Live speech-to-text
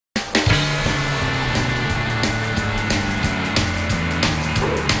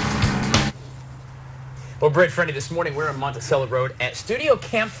Well, Britt, Freddie, this morning we're in Monticello Road at Studio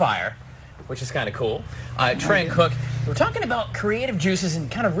Campfire, which is kind of cool. Trey and Cook, we're talking about creative juices and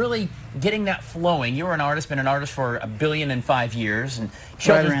kind of really getting that flowing. You were an artist, been an artist for 1 billion in 5 years, and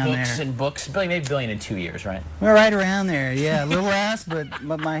children's books and books, maybe 1 billion in 2 years, right? We're right around there, yeah. A little less, but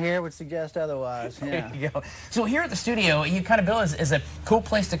my hair would suggest otherwise. Yeah. There you go. So here at the studio, you kind of bill as a cool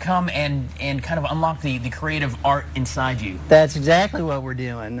place to come and kind of unlock the creative art inside you. That's exactly what we're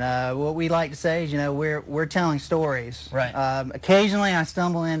doing. What we like to say is, you know, we're telling stories. Right. Occasionally, I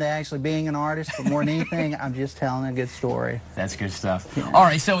stumble into actually being an artist, but more than anything, I'm just telling a good story. That's good stuff. Yeah. All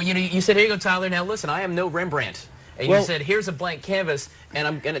right, so you said, here you go, Tyler. Now listen, I am no Rembrandt. And you said, here's a blank canvas, and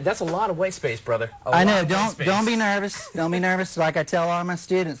I'm gonna. That's a lot of white space, brother. I know. Don't be nervous. Don't be nervous. Like I tell all my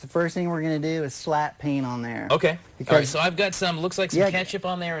students, the first thing we're gonna do is slap paint on there. Okay. All right. So I've got some. Looks like some ketchup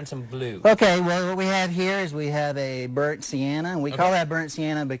on there and some blue. Okay. Well, what we have here is we have a burnt sienna, and we call that burnt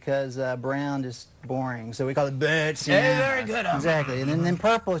sienna because brown is boring, so we call it burnt sienna. Hey, very good. Exactly. And then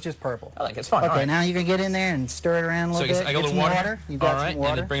purple is just purple. I like it. It's fun. Okay. Now you can get in there and stir it around a little bit. I got a little water. You've got some water.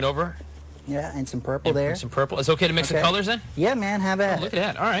 And then bring it over. Yeah, and some purple there. Some purple. It's okay to mix the colors then? Yeah, man, how about it? Look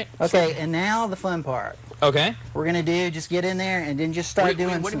at that. All right. Okay, and now the fun part. Okay. We're going to do, just get in there and then just start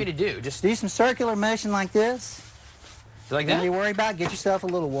doing What do you mean to do? Just do some circular motion like this. Like that? Don't you worry about it. Get yourself a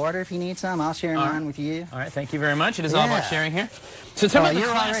little water if you need some. I'll share mine with you. All right, thank you very much. It is all about sharing here. So tell me about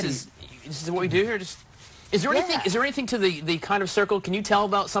the classes. This is what we do here. Is there anything? Is there anything to the kind of circle? Can you tell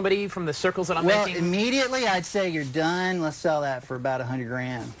about somebody from the circles that I'm making? Well, immediately I'd say you're done. Let's sell that for about 100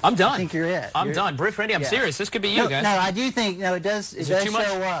 grand. I'm done. I think you're it. I'm done. Britt, Freddie, I'm serious. This could be you, guys. No, I do think it does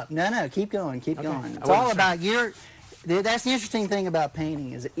show up. No, keep going, keep going. It's all about your. That's the interesting thing about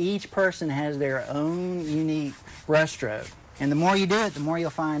painting is each person has their own unique brushstroke, and the more you do it, the more you'll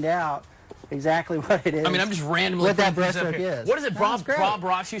find out exactly what it is. I mean, I'm just randomly what that brushstroke is. What is it? Bob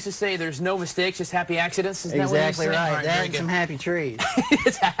Ross used to say, "There's no mistakes, just happy accidents." Isn't exactly that what right. That and some happy trees.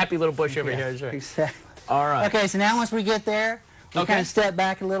 It's a happy little bush over here. That's right. Exactly. All right. Okay, so now once we get there, we kind of step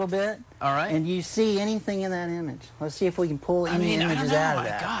back a little bit. All right. And you see anything in that image. Let's see if we can pull any images out of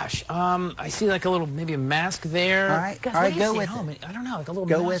that. Gosh, I see like a little, maybe a mask there. All right, guys, all right, go with it. I don't know, like a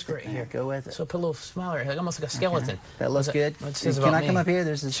little mask right here. Go with it. So put a little smile right here, like almost like a skeleton. That looks good. Can I come up here?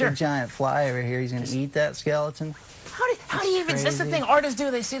 There's this big giant fly over here. He's going to eat that skeleton. How do you even, that's the thing artists do,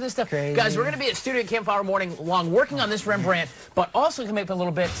 they see this stuff. Guys, we're going to be at Studio Campfire morning long working on this Rembrandt, but also can make a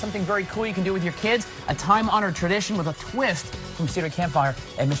little bit, something very cool you can do with your kids, a time-honored tradition with a twist from Studio Campfire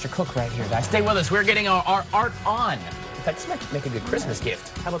and Mr. Cook right here, guys. Stay with us. We're getting our art on. In fact, this might make a good Christmas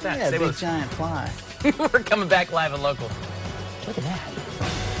gift. How about that? Yeah, big giant fly. We're coming back live and local. Look at that.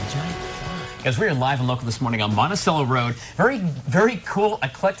 Giant fly. Guys, we're live and local this morning on Monticello Road. Very, very cool,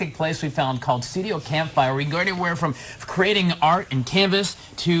 eclectic place we found called Studio Campfire. We can go anywhere from creating art and canvas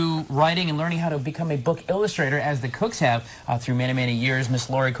to writing and learning how to become a book illustrator, as the Cooks have through many, many years. Miss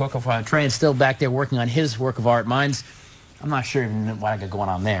Lori Cook of Trey is still back there working on his work of art. Mine's, I'm not sure even what I got going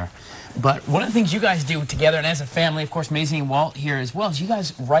on there. But one of the things you guys do together, and as a family, of course, Maisie and Walt here as well, is you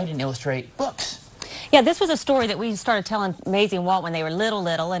guys write and illustrate books. Yeah, this was a story that we started telling Maisie and Walt when they were little,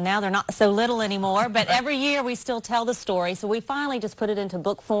 and now they're not so little anymore. But every year we still tell the story, so we finally just put it into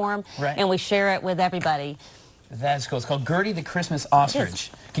book form, and we share it with everybody. That's cool. It's called Gertie the Christmas Ostrich.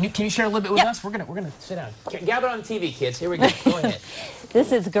 Can you share a little bit with us? We're gonna sit down. Gather on the TV, kids. Here we go. Go ahead.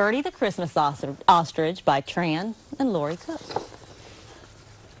 This is Gertie the Christmas Ostrich by Tran and Lori Cook.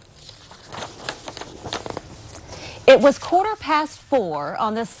 It was 4:15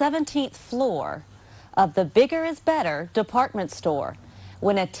 on the 17th floor of the Bigger is Better department store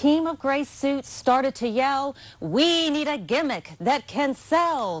when a team of gray suits started to yell, "We need a gimmick that can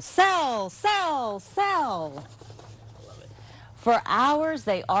sell, sell, sell, sell." For hours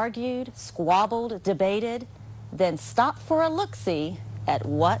they argued, squabbled, debated, then stopped for a look-see at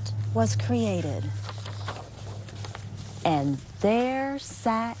what was created. And there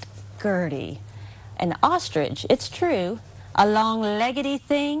sat Gertie, an ostrich, it's true, a long-leggedy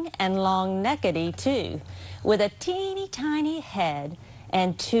thing and long-neckedy too, with a teeny tiny head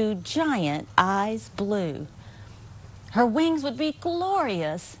and 2 giant eyes blue. Her wings would be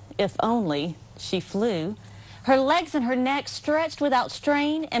glorious if only she flew. Her legs and her neck stretched without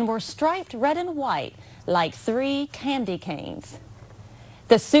strain and were striped red and white like 3 candy canes.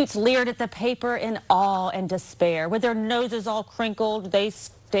 The suits leered at the paper in awe and despair. With their noses all crinkled, they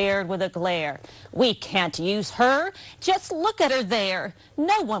stared with a glare. "We can't use her. Just look at her there.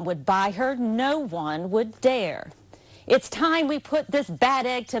 No one would buy her. No one would dare. It's time we put this bad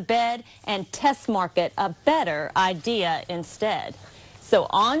egg to bed and test market a better idea instead." So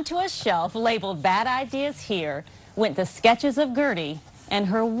onto a shelf labeled "Bad Ideas Here" went the sketches of Gertie and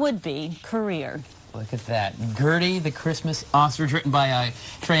her would-be career. Look at that. Gertie, the Christmas Ostrich, written by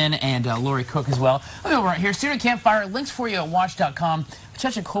Tran and Lori Cook as well. Let me go right here. Studio Campfire. Links for you at WACH.com.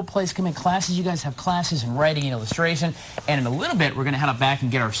 Such a cool place. Come in classes. You guys have classes in writing and illustration. And in a little bit, we're going to head up back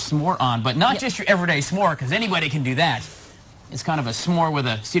and get our s'more on. But not just your everyday s'more, because anybody can do that. It's kind of a s'more with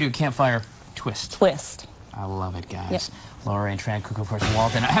a Studio Campfire twist. I love it, guys. Yep. Laura and Tran Cook, of course,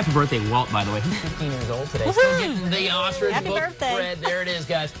 Walt. And happy birthday, Walt, by the way. He's 15 years old today. Still getting the Ostrich happy book birthday. read. There it is,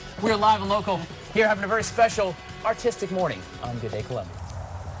 guys. We're live and local here having a very special artistic morning on Good Day Columbia.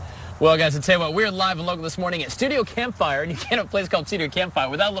 Well, guys, I'll tell you what, we're live and local this morning at Studio Campfire, and you can't have a place called Studio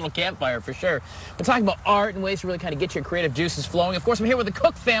Campfire without a little campfire for sure. We're talking about art and ways to really kind of get your creative juices flowing. Of course, I'm here with the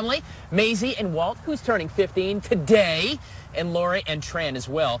Cook family, Maisie and Walt, who's turning 15 today, and Lori and Tran as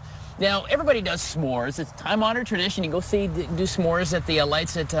well. Now, everybody does s'mores. It's a time-honored tradition. You go do s'mores at the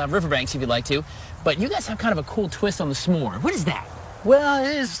lights at Riverbanks if you'd like to. But you guys have kind of a cool twist on the s'more. What is that? Well,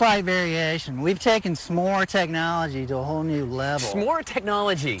 it is a slight variation. We've taken s'more technology to a whole new level. S'more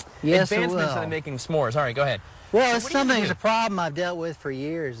technology. Yes, advancements in making s'mores. All right, go ahead. Well, it's something, it's a problem I've dealt with for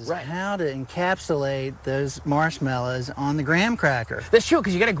years, is how to encapsulate those marshmallows on the graham cracker. That's true,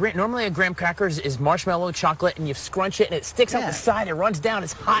 because you got normally a graham cracker is marshmallow chocolate, and you scrunch it, and it sticks out the side, it runs down,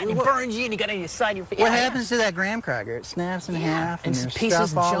 it's hot, and it burns you, and you got it on your side of your face. What happens to that graham cracker? It snaps in half, and there's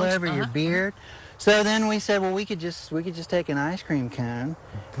pieces stuff all over your beard. So then we said, well, we could just take an ice cream cone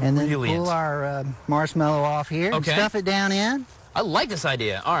and then pull our marshmallow off here and stuff it down in. I like this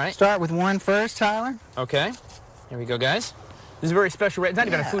idea. All right. Start with one first, Tyler. Okay. Here we go, guys. This is a very special. It's not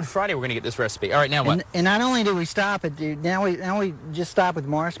even a Food Friday. We're going to get this recipe. All right, now what? And not only do we stop it, dude. Now we just stop with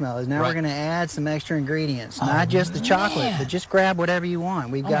marshmallows. Now we're going to add some extra ingredients, not just the chocolate, but just grab whatever you want.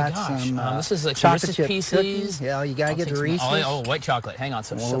 We've got some. This is like chocolate chip pieces. Cookies. Yeah, you got to get the Reese's. Oh, white chocolate. Hang on,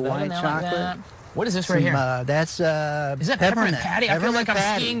 some white chocolate. Like what is this right here? That's is that peppermint patty? I feel like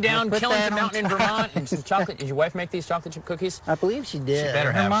I'm skiing down Killington Mountain in Vermont and some chocolate. Did your wife make these chocolate chip cookies? I believe she did. She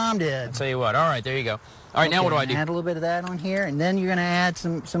better have. Her mom did. I'll tell you what. All right, there you go. All right, now what do I do? Add a little bit of that on here, and then you're going to add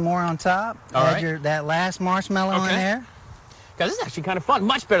some more on top. All add that last marshmallow in there. Guys, this is actually kind of fun.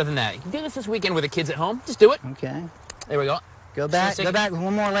 Much better than that. You can do this weekend with the kids at home. Just do it. Okay. There we go. Go back with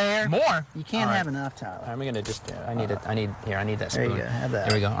one more layer. More? You can't have enough, Tyler. I'm going to just, I need that spoon. There you go, have that.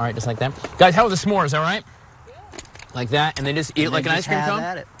 There we go. All right, just like that. Guys, how are the s'mores, all right? Like that, and then just eat it like an ice cream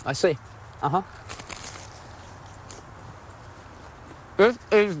cone? I see. This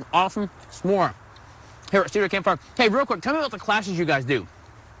is awesome s'more. Here at Studio Campfire. Hey, real quick, tell me about the classes you guys do.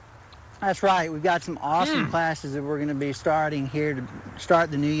 That's right. We've got some awesome classes that we're going to be starting here to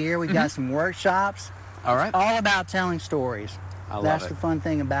start the new year. We've got some workshops. All right. All about telling stories. That's the fun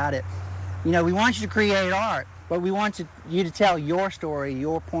thing about it. You know, we want you to create art, but we want you to tell your story,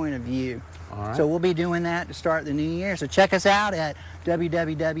 your point of view. All right. So we'll be doing that to start the new year. So check us out at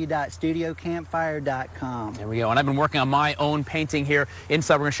www.studiocampfire.com. There we go. And I've been working on my own painting here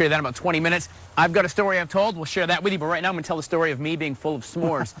inside. We're going to show you that in about 20 minutes. I've got a story I've told. We'll share that with you. But right now I'm going to tell the story of me being full of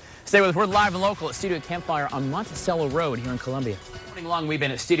s'mores. Stay with us. We're live and local at Studio Campfire on Monticello Road here in Columbia. Morning long, we've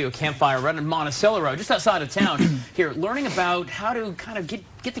been at Studio Campfire right on Monticello Road, just outside of town, here learning about how to kind of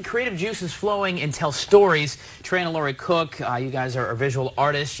get the creative juices flowing and tell stories. Tran and Lori Cook, you guys are visual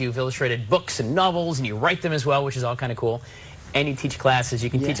artists. You've illustrated books and novels, and you write them as well, which is all kind of cool. And you teach classes. You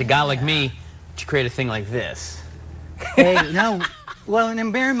can teach a guy like me to create a thing like this. Hey, no. Well, and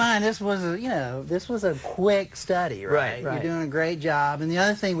then bear in mind, this was a quick study, right? You're doing a great job. And the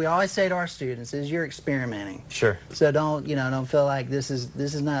other thing we always say to our students is you're experimenting. Sure. So don't feel like this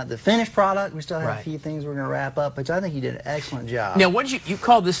is not the finished product. We still have a few things we're going to wrap up, but I think you did an excellent job. Now, what did you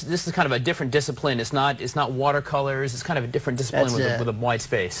call this? This is kind of a different discipline. It's not watercolors. It's kind of a different discipline with a wide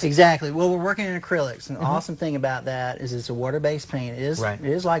space. Exactly. Well, we're working in acrylics, and the awesome thing about that is it's a water-based paint. It is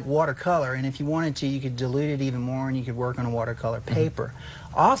like watercolor, and if you wanted to, you could dilute it even more, and you could work on a watercolor paper.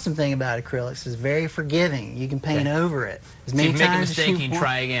 Awesome thing about acrylics is very forgiving. You can paint over it as many times as you want. So you make a mistake, you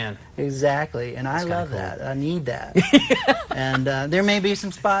try again. Exactly, and I love that. I need that. And there may be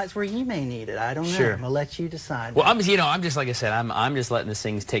some spots where you may need it. I don't know. I'm gonna let you decide. Well, I'm just like I said. I'm just letting this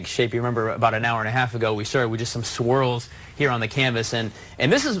thing take shape. You remember about an hour and a half ago we started with just some swirls here on the canvas, and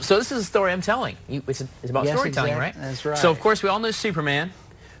this is a story I'm telling. It's about storytelling, right? That's right. So of course we all know Superman.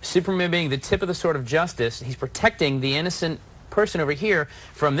 Superman being the tip of the sword of justice. He's protecting the innocent person over here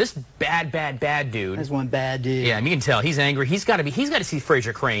from this bad dude. There's one bad dude. Yeah, and you can tell he's angry. He's got to see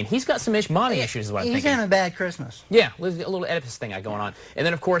Fraser Crane. He's got some mommy issues is what I'm thinking. He's having a bad Christmas. Yeah, a little Oedipus thing going on. And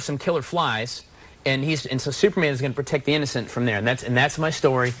then of course some killer flies. And so Superman is going to protect the innocent from there. And that's my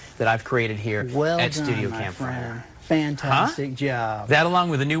story that I've created here at Studio Campfire. fantastic job. That along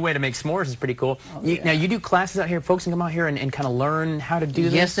with a new way to make s'mores is pretty cool. Oh, yeah. Now you do classes out here. Folks can come out here and kind of learn how to do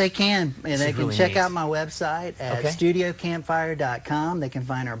this? Yes, they can. And they can really check neat. out my website at studiocampfire.com. They can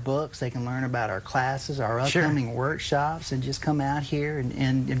find our books. They can learn about our classes, our upcoming workshops, and just come out here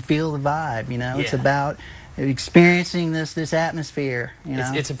and feel the vibe. You know, it's about experiencing this atmosphere. You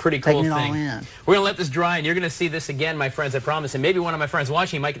know, it's a pretty cool taking thing. it all in. We're gonna let this dry, and you're gonna see this again, my friends. I promise. And maybe one of my friends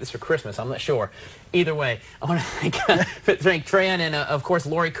watching might get this for Christmas. I'm not sure. Either way, I want to thank Tran and of course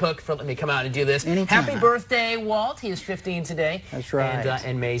Lori Cook for letting me come out and do this. Anytime. Happy birthday, Walt. He is 15 today. That's right.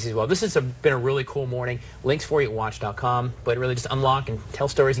 And Maisie as well. This has been a really cool morning. Links for you at watch.com. But really just unlock and tell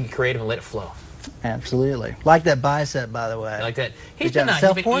stories and get creative and let it flow. Absolutely. Like that bicep, by the way. I like that. He's been nice.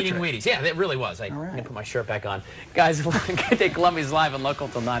 He's been eating Wheaties. Yeah, it really was. I'm going to put my shirt back on. Guys, good day. Columbia's live and local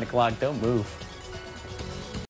till 9 o'clock. Don't move.